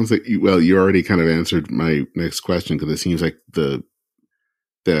 Yeah, it sounds like you already kind of answered my next question, because it seems like that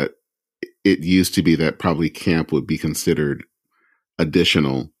it used to be that probably camp would be considered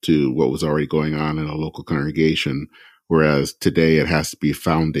additional to what was already going on in a local congregation, whereas today it has to be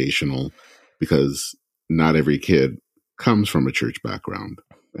foundational, because not every kid comes from a church background,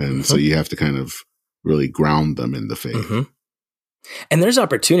 and so you have to kind of really ground them in the faith. And there's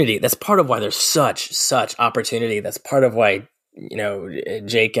opportunity. That's part of why there's such opportunity. That's part of why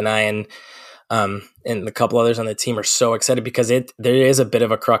Jake and I and a couple others on the team are so excited, because there is a bit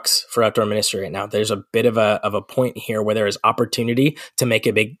of a crux for outdoor ministry right now. There's a bit of a point here where there is opportunity to make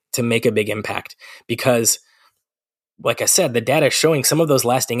a big impact, because, like I said, the data is showing some of those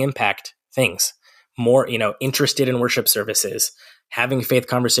lasting impact things. More, interested in worship services, having faith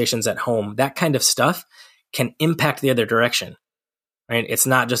conversations at home, that kind of stuff can impact the other direction. Right? It's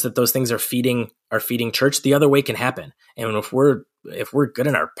not just that those things are feeding church. The other way can happen. And if we're good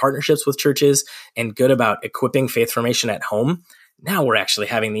in our partnerships with churches and good about equipping faith formation at home, now we're actually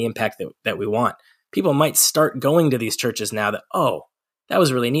having the impact that we want. People might start going to these churches now that, oh, that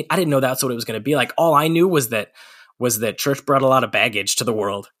was really neat. I didn't know that's what it was going to be like. All I knew was that church brought a lot of baggage to the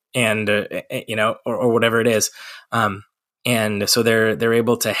world, and or whatever it is. And so they're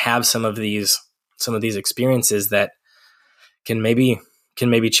able to have some of these experiences that can maybe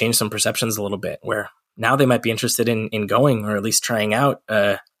change some perceptions a little bit, where now they might be interested in going, or at least trying out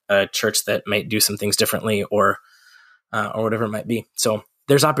a church that might do some things differently, or whatever it might be. So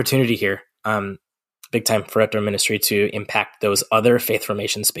there's opportunity here, big time, for outdoor ministry to impact those other faith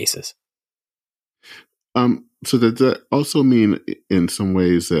formation spaces. So does that also mean in some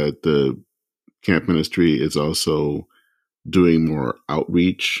ways that the camp ministry is also doing more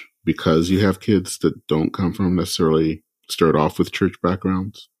outreach, because you have kids that don't come from necessarily start off with church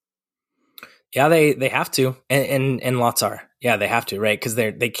backgrounds? Yeah, they have to, and lots are. Yeah, they have to, right? Because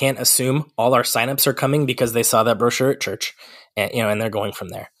they can't assume all our signups are coming because they saw that brochure at church, and they're going from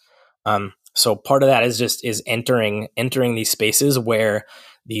there. So part of that is entering these spaces where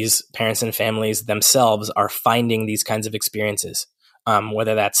these parents and families themselves are finding these kinds of experiences,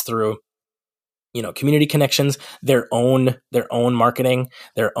 whether that's through community connections, their own marketing,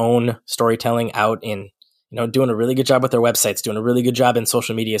 their own storytelling out in, doing a really good job with their websites, doing a really good job in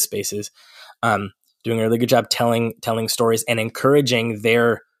social media spaces, doing a really good job telling stories and encouraging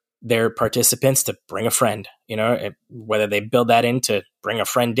their participants to bring a friend, whether they build that in to bring a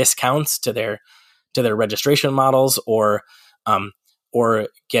friend discounts to their registration models, or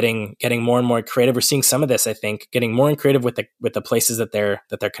getting more and more creative. We're seeing some of this, I think, getting more and creative with the places that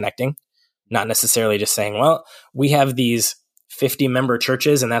they're connecting, not necessarily just saying, well, we have these 50 member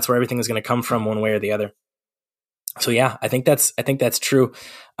churches and that's where everything is going to come from one way or the other. So yeah, I think that's true.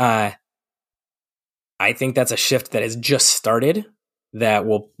 I think that's a shift that has just started that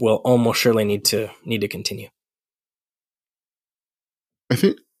will almost surely need to continue. I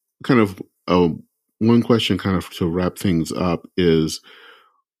think kind of one question kind of to wrap things up is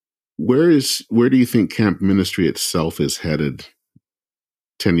where do you think camp ministry itself is headed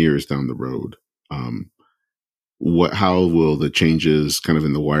 10 years down the road? How will the changes kind of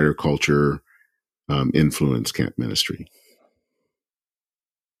in the wider culture influence camp ministry?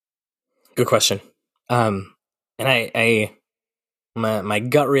 Good question. And I my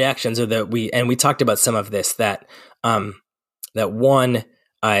gut reactions are that we talked about some of this, that that one,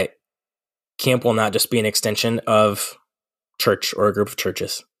 camp will not just be an extension of church or a group of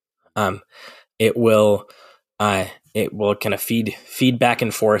churches. It will kind of feed back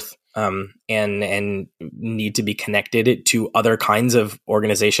and forth, and need to be connected to other kinds of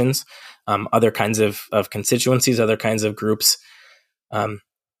organizations, other kinds of constituencies, other kinds of groups.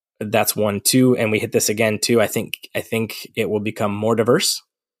 That's one. Two, and we hit this again too. I think it will become more diverse.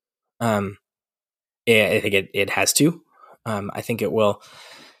 I think it has to. I think it will.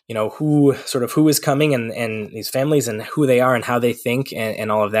 Who is coming, and these families and who they are and how they think,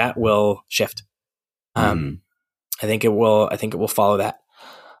 and all of that will shift. I think it will follow that.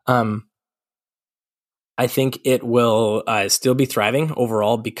 I think it will still be thriving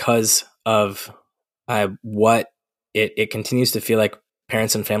overall because of what it continues to feel like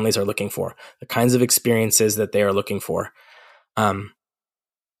parents and families are looking for. The kinds of experiences that they are looking for have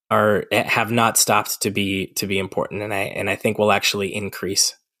not stopped to be important, and I think will actually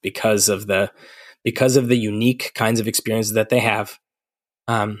increase because of the unique kinds of experiences that they have,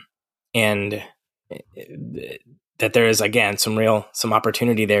 and that there is, again, some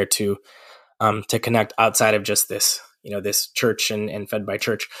opportunity there to connect outside of just this church and fed by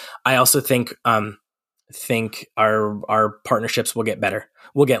church. I also think our partnerships will get better.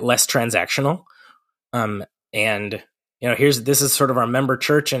 We'll get less transactional, and this is sort of our member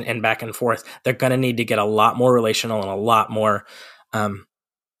church, and back and forth. They're going to need to get a lot more relational and a lot more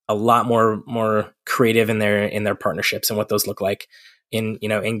creative in their partnerships and what those look like. In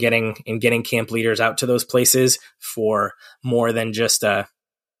getting camp leaders out to those places for more than just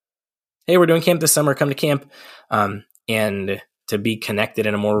hey, we're doing camp this summer, come to camp, and to be connected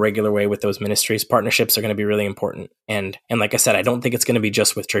in a more regular way with those ministries. Partnerships are going to be really important, and like I said, I don't think it's going to be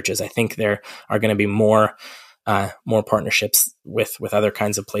just with churches. I think there are going to be more partnerships with other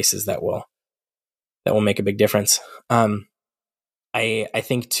kinds of places that will make a big difference. I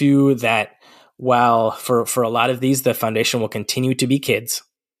think too that while for a lot of these, the foundation will continue to be kids,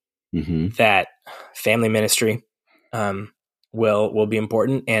 that family ministry will be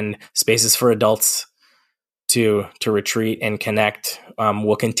important, and spaces for adults to retreat and connect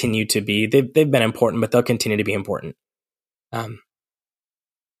will continue to be. They've been important, but they'll continue to be important going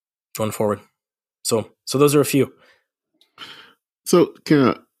forward. So those are a few. So,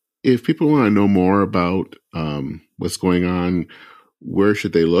 if people want to know more about what's going on, where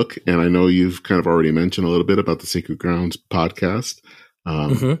should they look? And I know you've kind of already mentioned a little bit about the Sacred Grounds podcast.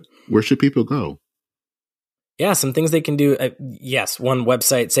 Where should people go? Yeah, some things they can do. Yes, one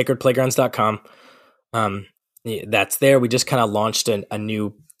website, sacredplaygrounds.com. That's there. We just kind of launched a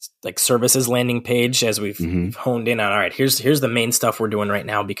new services landing page as we've honed in on, all right, here's the main stuff we're doing right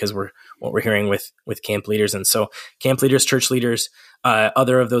now, because what we're hearing with camp leaders. And so camp leaders, church leaders,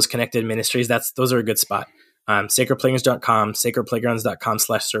 other of those connected ministries, those are a good spot. Sacredplaygrounds.com,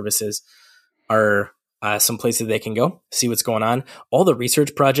 sacredplaygrounds.com/services are some places they can go see what's going on. All the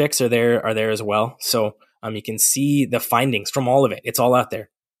research projects are there as well. So you can see the findings from all of it. It's all out there.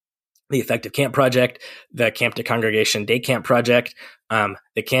 The Effective Camp Project, the Camp to Congregation Day Camp Project,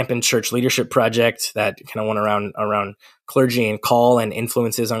 the Camp and Church Leadership Project that kind of went around clergy and call and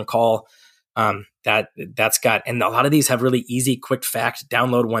influences on call. That's got, and a lot of these have really easy, quick fact.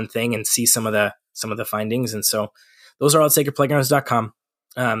 Download one thing and see some of the findings. And so those are all at sacredplaygrounds.com.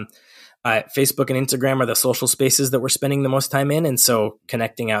 Facebook and Instagram are the social spaces that we're spending the most time in. And so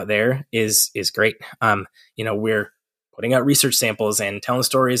connecting out there is great. We're putting out research samples and telling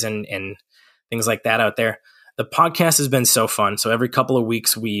stories and things like that out there. The podcast has been so fun. So every couple of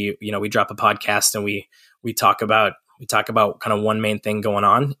weeks we drop a podcast and we talk about kind of one main thing going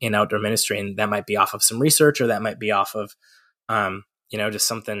on in outdoor ministry. And that might be off of some research, or that might be off of, just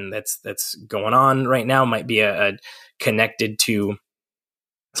something that's going on right now. Might be a connected to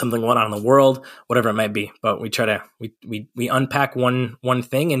something going on in the world, whatever it might be. But we try to, we unpack one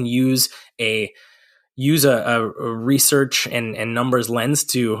thing and use a research and numbers lens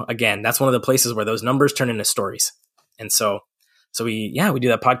to, again, that's one of the places where those numbers turn into stories. And so So we do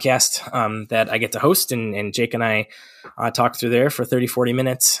that podcast that I get to host, and Jake and I talk through there for 30, 40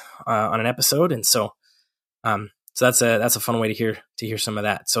 minutes on an episode. And so that's a fun way to hear some of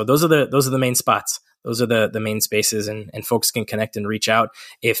that. So those are the main spots. Those are the main spaces, and folks can connect and reach out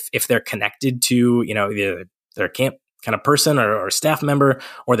if they're connected to, either their camp kind of person or staff member,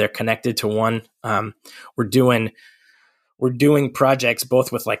 or they're connected to one. We're doing projects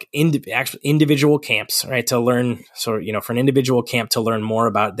both with like individual camps, right? To learn, so, for an individual camp to learn more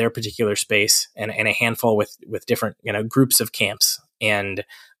about their particular space, and a handful with different, groups of camps, and,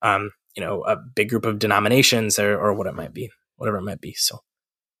 a big group of denominations, or whatever it might be. So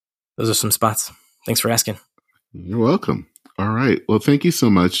those are some spots. Thanks for asking. You're welcome. All right. Well, thank you so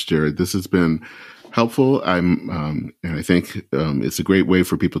much, Jared. This has been helpful. And I think it's a great way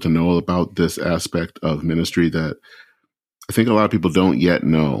for people to know about this aspect of ministry that I think a lot of people don't yet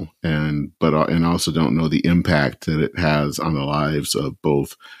know, and also don't know the impact that it has on the lives of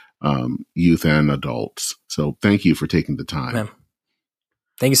both youth and adults. So thank you for taking the time. Man.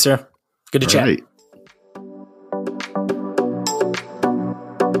 Thank you, sir. Good to chat. Right.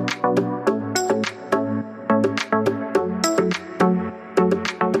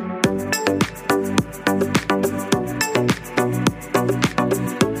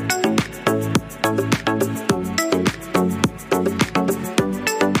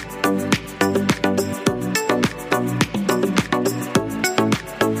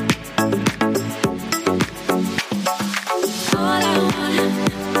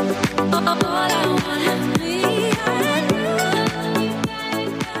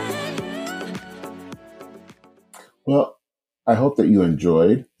 Well, I hope that you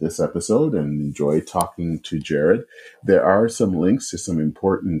enjoyed this episode and enjoyed talking to Jared. There are some links to some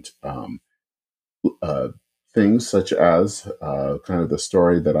important things, such as kind of the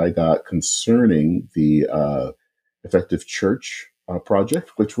story that I got concerning the Effective Church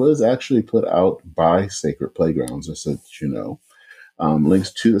project, which was actually put out by Sacred Playgrounds, just so that you know.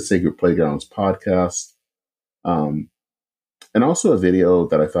 Links to the Sacred Playgrounds podcast. And also a video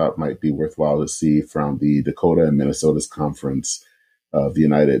that I thought might be worthwhile to see from the Dakota and Minnesota's conference of the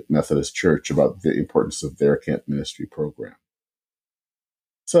United Methodist Church about the importance of their camp ministry program.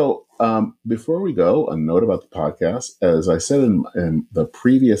 So before we go, a note about the podcast. As I said in the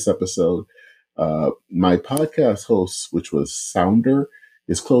previous episode, my podcast host, which was Sounder,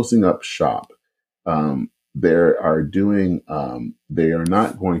 is closing up shop. They are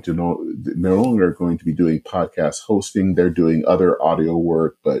no longer going to be doing podcast hosting. They're doing other audio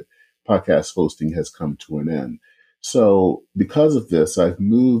work, but podcast hosting has come to an end. So because of this, I've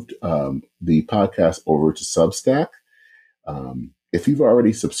moved the podcast over to Substack. If you've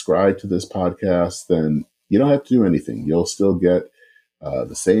already subscribed to this podcast, then you don't have to do anything. You'll still get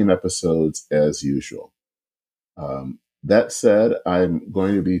the same episodes as usual. That said, I'm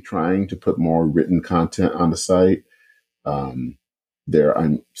going to be trying to put more written content on the site. I'm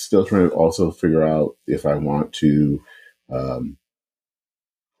still trying to also figure out if I want to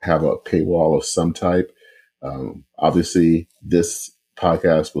have a paywall of some type. Obviously, this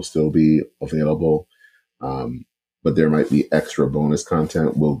podcast will still be available, but there might be extra bonus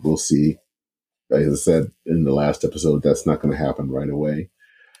content. We'll see. As I said in the last episode, that's not going to happen right away.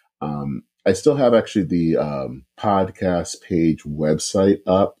 I still have actually the podcast page website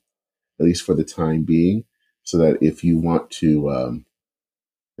up, at least for the time being, so that if you want to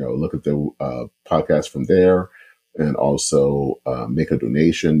look at the podcast from there and also make a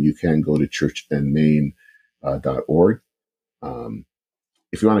donation, you can go to churchandmain.org.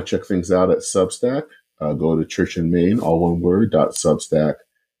 If you want to check things out at Substack, go to churchandmain, all one word,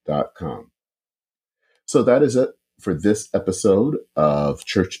 .substack.com. So that is it for this episode of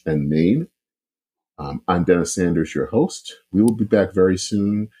Church and Main. I'm Dennis Sanders, your host. We will be back very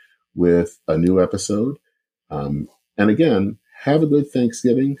soon with a new episode. And again, have a good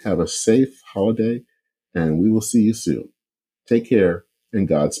Thanksgiving, have a safe holiday, and we will see you soon. Take care and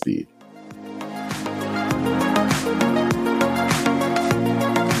Godspeed.